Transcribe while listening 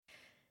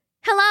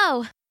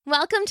Hello!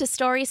 Welcome to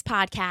Stories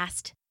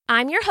Podcast.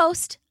 I'm your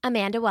host,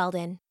 Amanda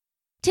Weldon.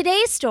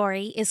 Today's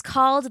story is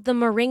called The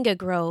Moringa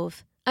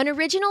Grove, an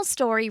original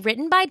story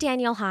written by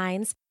Daniel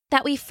Hines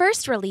that we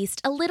first released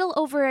a little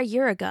over a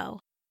year ago.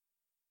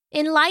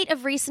 In light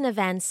of recent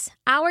events,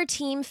 our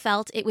team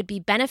felt it would be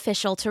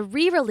beneficial to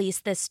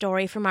re-release this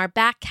story from our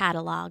back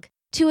catalog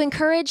to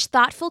encourage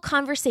thoughtful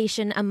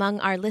conversation among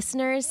our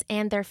listeners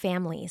and their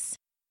families.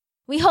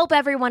 We hope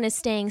everyone is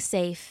staying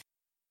safe.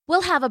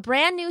 We'll have a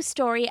brand new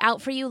story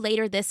out for you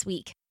later this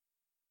week.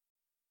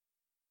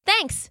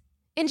 Thanks!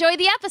 Enjoy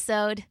the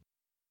episode!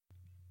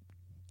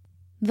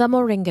 The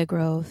Moringa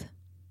Grove.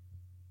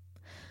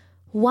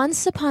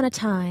 Once upon a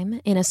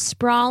time, in a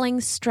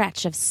sprawling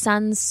stretch of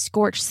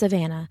sun-scorched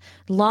savanna,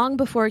 long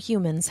before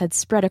humans had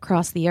spread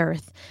across the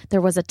earth,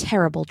 there was a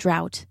terrible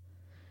drought.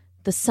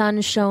 The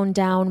sun shone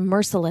down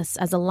merciless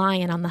as a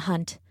lion on the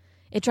hunt.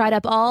 It dried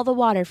up all the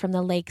water from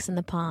the lakes and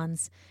the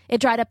ponds. It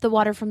dried up the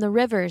water from the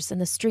rivers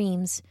and the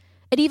streams.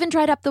 It even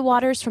dried up the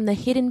waters from the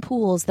hidden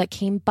pools that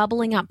came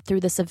bubbling up through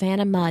the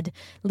savanna mud,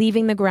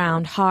 leaving the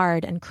ground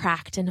hard and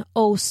cracked and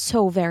oh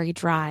so very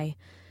dry.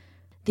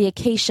 The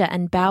acacia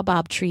and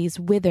baobab trees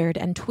withered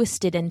and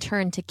twisted and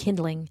turned to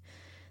kindling.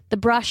 The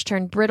brush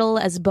turned brittle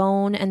as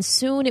bone, and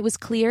soon it was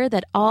clear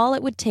that all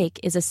it would take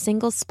is a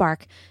single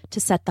spark to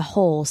set the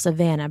whole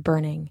savanna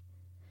burning.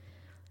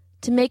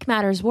 To make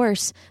matters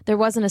worse, there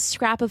wasn't a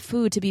scrap of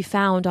food to be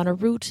found on a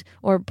root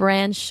or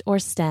branch or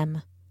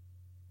stem.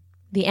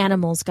 The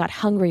animals got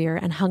hungrier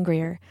and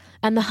hungrier,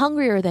 and the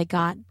hungrier they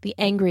got, the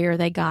angrier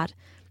they got,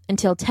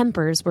 until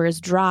tempers were as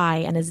dry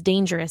and as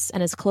dangerous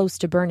and as close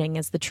to burning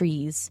as the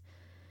trees.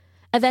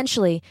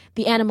 Eventually,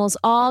 the animals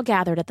all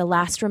gathered at the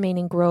last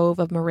remaining grove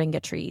of moringa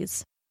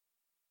trees.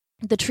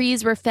 The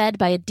trees were fed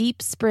by a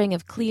deep spring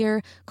of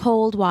clear,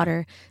 cold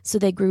water, so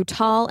they grew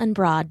tall and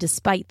broad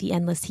despite the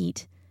endless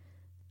heat.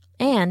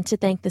 And, to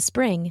thank the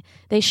spring,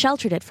 they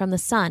sheltered it from the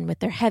sun with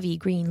their heavy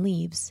green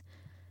leaves.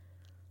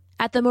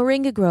 At the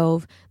Moringa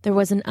Grove, there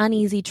was an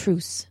uneasy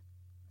truce.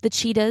 The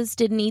cheetahs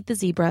didn't eat the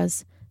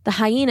zebras, the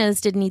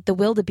hyenas didn't eat the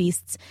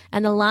wildebeests,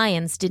 and the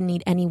lions didn't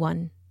eat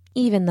anyone,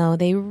 even though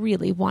they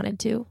really wanted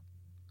to.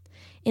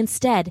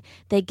 Instead,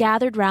 they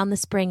gathered round the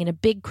spring in a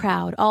big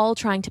crowd, all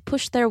trying to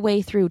push their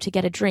way through to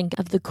get a drink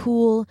of the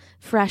cool,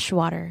 fresh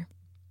water.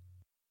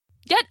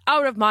 "Get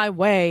out of my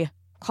way!"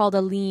 called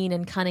a lean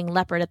and cunning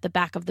leopard at the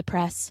back of the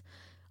press.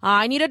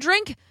 "I need a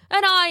drink,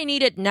 and I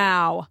need it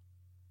now."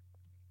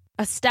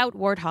 A stout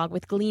warthog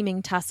with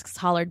gleaming tusks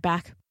hollered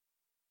back,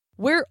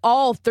 "We're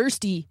all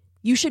thirsty.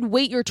 You should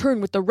wait your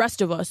turn with the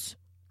rest of us."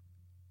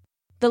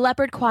 The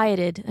leopard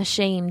quieted,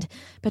 ashamed,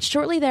 but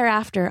shortly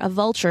thereafter a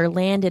vulture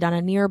landed on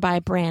a nearby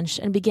branch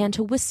and began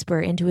to whisper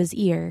into his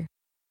ear.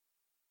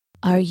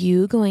 "Are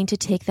you going to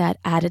take that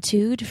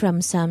attitude from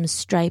some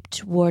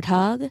striped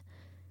warthog?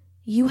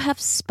 You have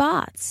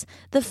spots,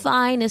 the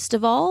finest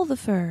of all the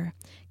fur,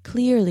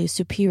 clearly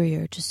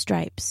superior to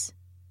stripes,"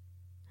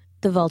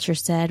 the vulture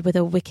said with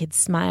a wicked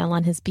smile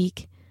on his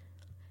beak.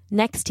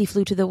 Next he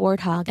flew to the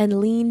warthog and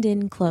leaned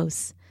in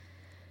close.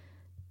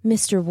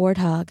 "Mr.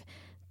 Warthog,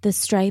 the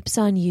stripes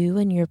on you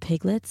and your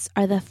piglets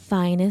are the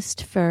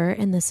finest fur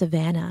in the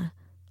savanna.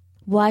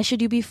 Why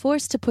should you be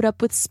forced to put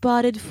up with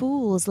spotted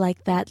fools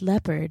like that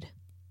leopard?"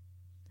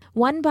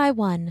 One by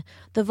one,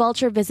 the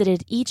vulture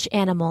visited each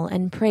animal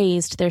and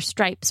praised their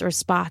stripes or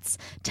spots,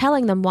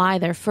 telling them why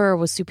their fur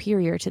was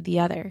superior to the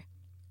other.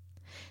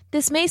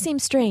 This may seem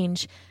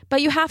strange, but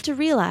you have to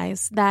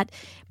realize that,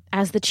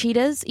 as the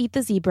cheetahs eat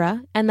the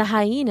zebra and the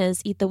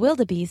hyenas eat the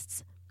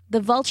wildebeests,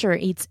 the vulture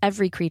eats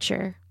every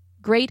creature,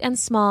 great and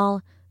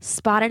small,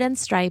 spotted and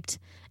striped,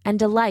 and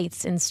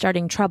delights in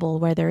starting trouble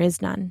where there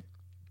is none.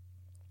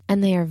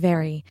 And they are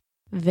very,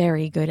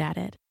 very good at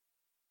it.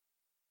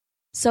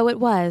 So it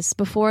was,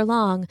 before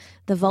long,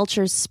 the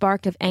vulture's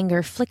spark of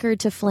anger flickered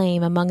to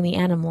flame among the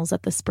animals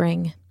at the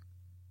spring.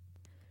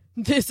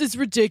 "This is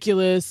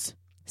ridiculous,"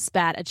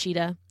 spat a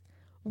cheetah.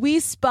 "We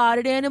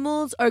spotted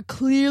animals are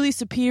clearly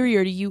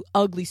superior to you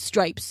ugly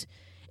stripes.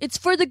 It's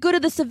for the good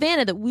of the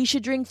savanna that we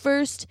should drink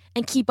first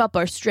and keep up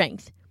our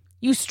strength.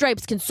 You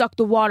stripes can suck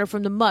the water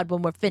from the mud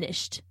when we're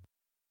finished."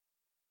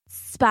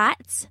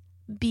 "Spots?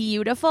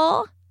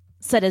 Beautiful?"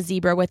 said a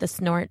zebra with a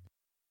snort.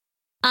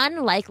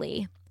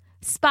 "Unlikely.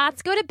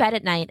 Spots go to bed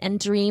at night and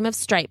dream of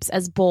stripes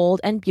as bold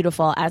and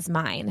beautiful as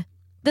mine.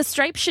 The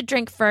stripes should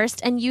drink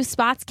first, and you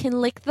spots can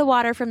lick the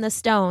water from the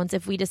stones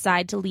if we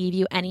decide to leave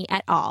you any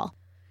at all."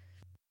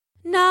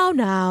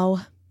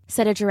 Now,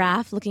 said a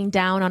giraffe, looking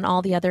down on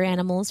all the other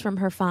animals from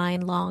her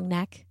fine, long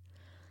neck.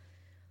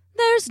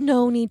 "There's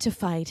no need to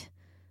fight.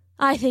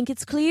 I think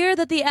it's clear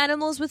that the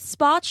animals with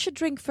spots should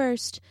drink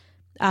first.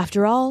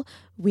 After all,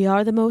 we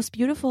are the most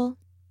beautiful.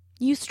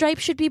 You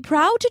stripes should be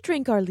proud to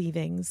drink our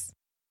leavings."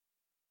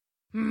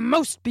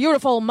 "Most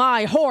beautiful,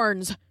 my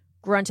horns!"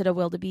 grunted a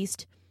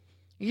wildebeest.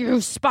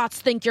 "You spots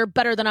think you're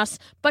better than us,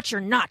 but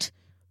you're not.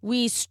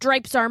 We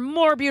stripes are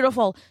more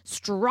beautiful,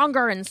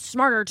 stronger and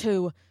smarter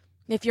too.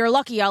 If you're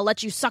lucky, I'll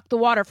let you suck the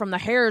water from the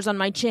hairs on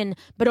my chin,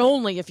 but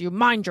only if you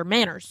mind your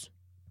manners."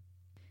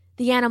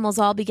 The animals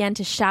all began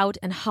to shout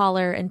and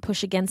holler and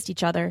push against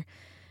each other.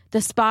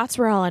 The spots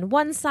were all on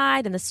one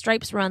side and the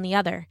stripes were on the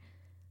other.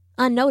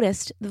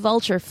 Unnoticed, the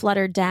vulture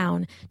fluttered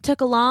down,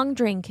 took a long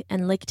drink,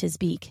 and licked his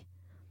beak.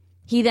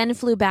 He then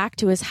flew back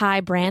to his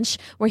high branch,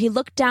 where he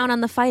looked down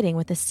on the fighting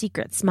with a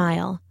secret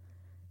smile.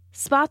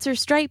 Spots or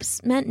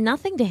stripes meant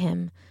nothing to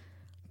him.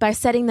 By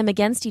setting them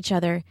against each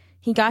other,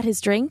 he got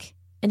his drink,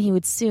 and he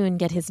would soon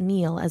get his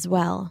meal as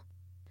well.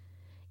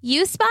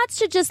 "You spots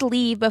should just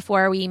leave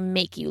before we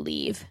make you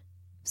leave,"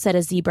 said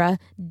a zebra,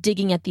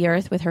 digging at the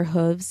earth with her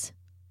hooves.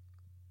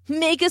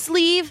 "Make us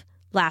leave?"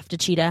 laughed a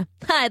cheetah.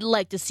 "I'd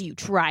like to see you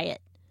try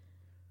it."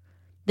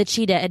 The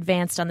cheetah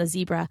advanced on the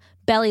zebra,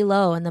 belly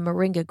low in the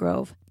Moringa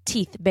Grove,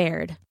 teeth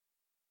bared.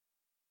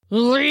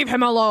 "Leave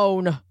him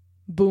alone,"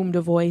 boomed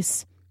a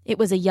voice. It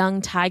was a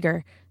young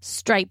tiger,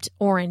 striped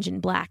orange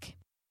and black.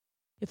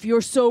 "If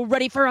you're so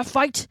ready for a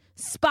fight,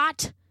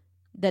 Spot,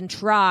 then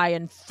try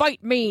and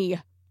fight me."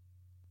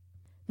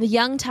 The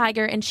young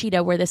tiger and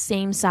cheetah were the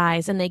same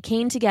size, and they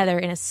came together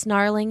in a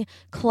snarling,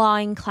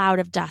 clawing cloud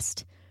of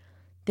dust.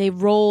 They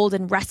rolled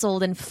and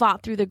wrestled and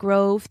fought through the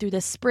grove, through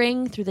the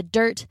spring, through the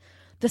dirt.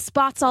 The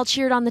spots all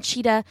cheered on the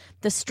cheetah,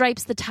 the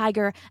stripes the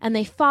tiger, and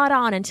they fought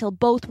on until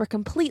both were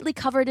completely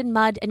covered in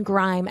mud and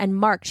grime and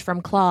marked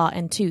from claw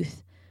and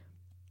tooth.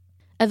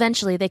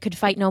 Eventually they could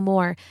fight no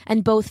more,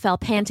 and both fell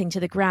panting to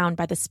the ground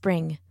by the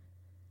spring.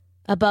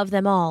 Above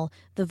them all,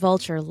 the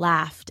vulture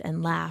laughed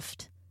and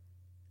laughed.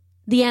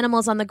 The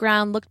animals on the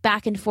ground looked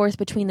back and forth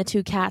between the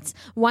two cats,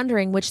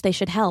 wondering which they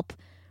should help.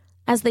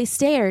 As they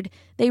stared,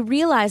 they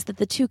realized that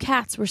the two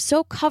cats were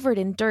so covered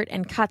in dirt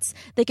and cuts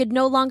they could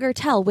no longer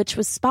tell which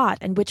was Spot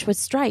and which was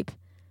Stripe.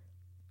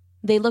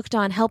 They looked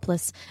on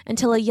helpless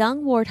until a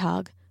young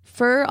warthog,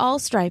 fur all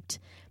striped,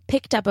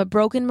 picked up a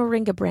broken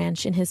moringa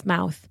branch in his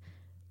mouth.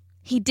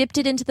 He dipped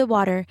it into the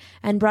water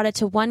and brought it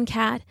to one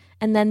cat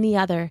and then the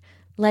other,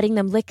 letting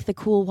them lick the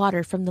cool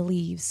water from the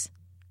leaves.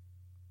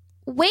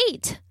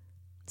 "Wait,"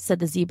 said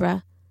the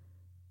zebra.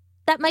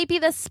 "That might be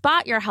the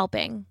Spot you're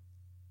helping."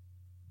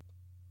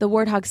 The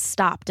warthog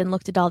stopped and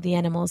looked at all the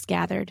animals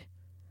gathered.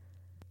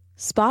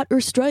 "Spot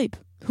or Stripe,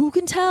 who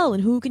can tell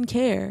and who can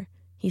care?"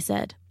 he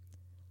said.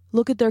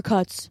 "Look at their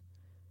cuts.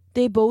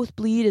 They both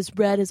bleed as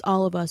red as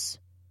all of us.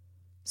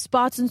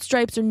 Spots and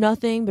stripes are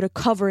nothing but a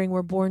covering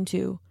we're born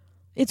to.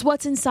 It's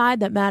what's inside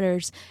that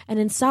matters, and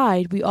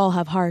inside we all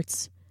have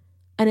hearts.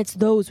 And it's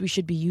those we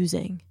should be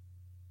using."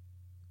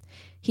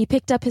 He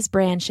picked up his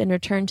branch and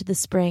returned to the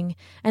spring,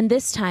 and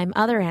this time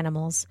other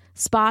animals,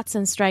 Spots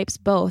and Stripes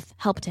both,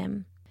 helped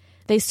him.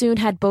 They soon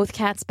had both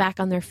cats back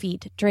on their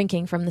feet,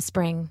 drinking from the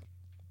spring.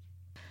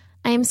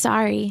 "I am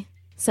sorry,"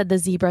 said the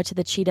zebra to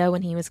the cheetah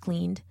when he was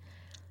cleaned.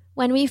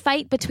 "When we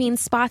fight between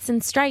Spots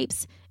and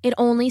Stripes, it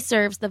only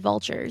serves the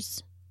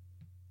vultures."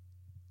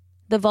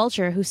 The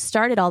vulture who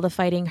started all the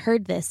fighting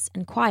heard this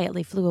and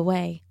quietly flew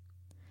away.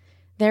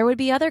 There would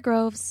be other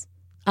groves,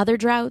 other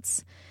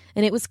droughts,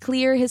 and it was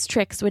clear his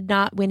tricks would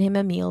not win him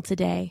a meal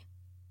today.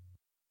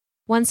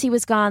 Once he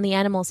was gone, the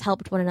animals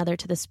helped one another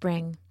to the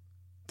spring.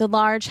 The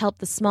large helped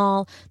the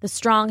small, the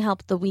strong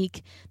helped the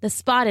weak, the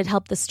spotted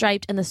helped the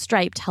striped, and the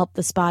striped helped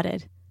the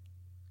spotted.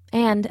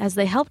 And, as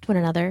they helped one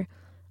another,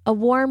 a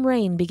warm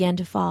rain began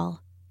to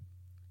fall.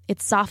 It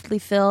softly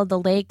filled the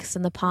lakes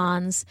and the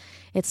ponds.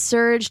 It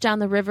surged down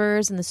the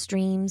rivers and the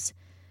streams.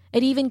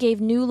 It even gave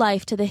new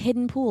life to the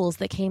hidden pools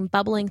that came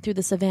bubbling through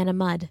the savanna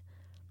mud.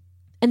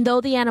 And though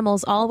the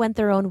animals all went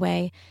their own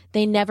way,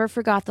 they never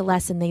forgot the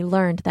lesson they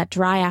learned that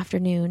dry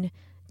afternoon,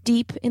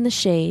 deep in the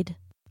shade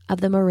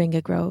of the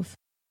Moringa Grove.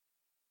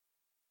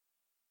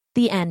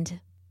 The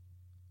end.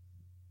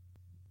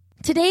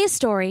 Today's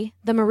story,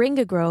 The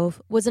Moringa Grove,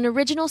 was an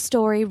original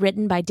story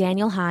written by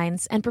Daniel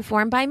Hines and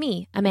performed by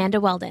me, Amanda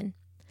Weldon.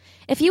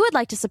 If you would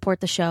like to support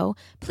the show,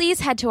 please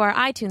head to our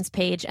iTunes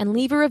page and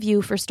leave a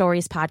review for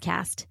Stories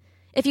Podcast.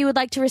 If you would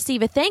like to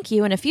receive a thank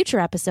you in a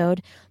future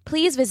episode,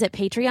 please visit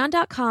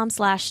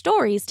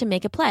patreon.com/stories to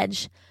make a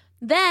pledge.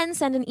 Then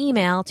send an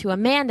email to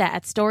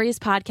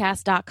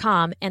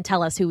amanda@storiespodcast.com and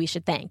tell us who we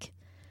should thank.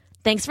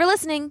 Thanks for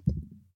listening.